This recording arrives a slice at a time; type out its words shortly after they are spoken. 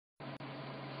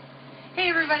Hey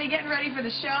everybody, getting ready for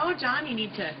the show. John, you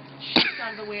need to shift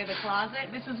out of the way of the closet.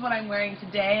 This is what I'm wearing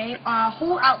today.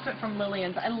 Whole outfit from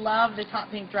Lillians. I love this hot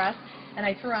pink dress, and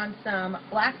I threw on some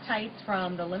black tights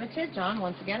from the Limited. John,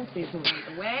 once again, please move out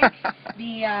of the way.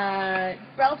 The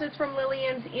belt is from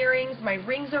Lillians, earrings. My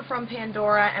rings are from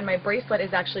Pandora, and my bracelet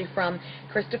is actually from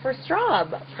Christopher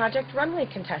Straub, Project Runway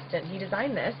contestant. He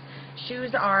designed this.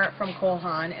 Shoes are from Coel,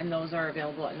 Haan, and those are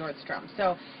available at Nordstrom.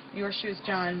 So your shoes,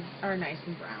 John, are nice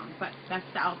and brown. But that's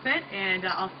the outfit, and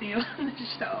I'll see you on the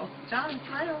show. John,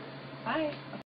 smile. Bye.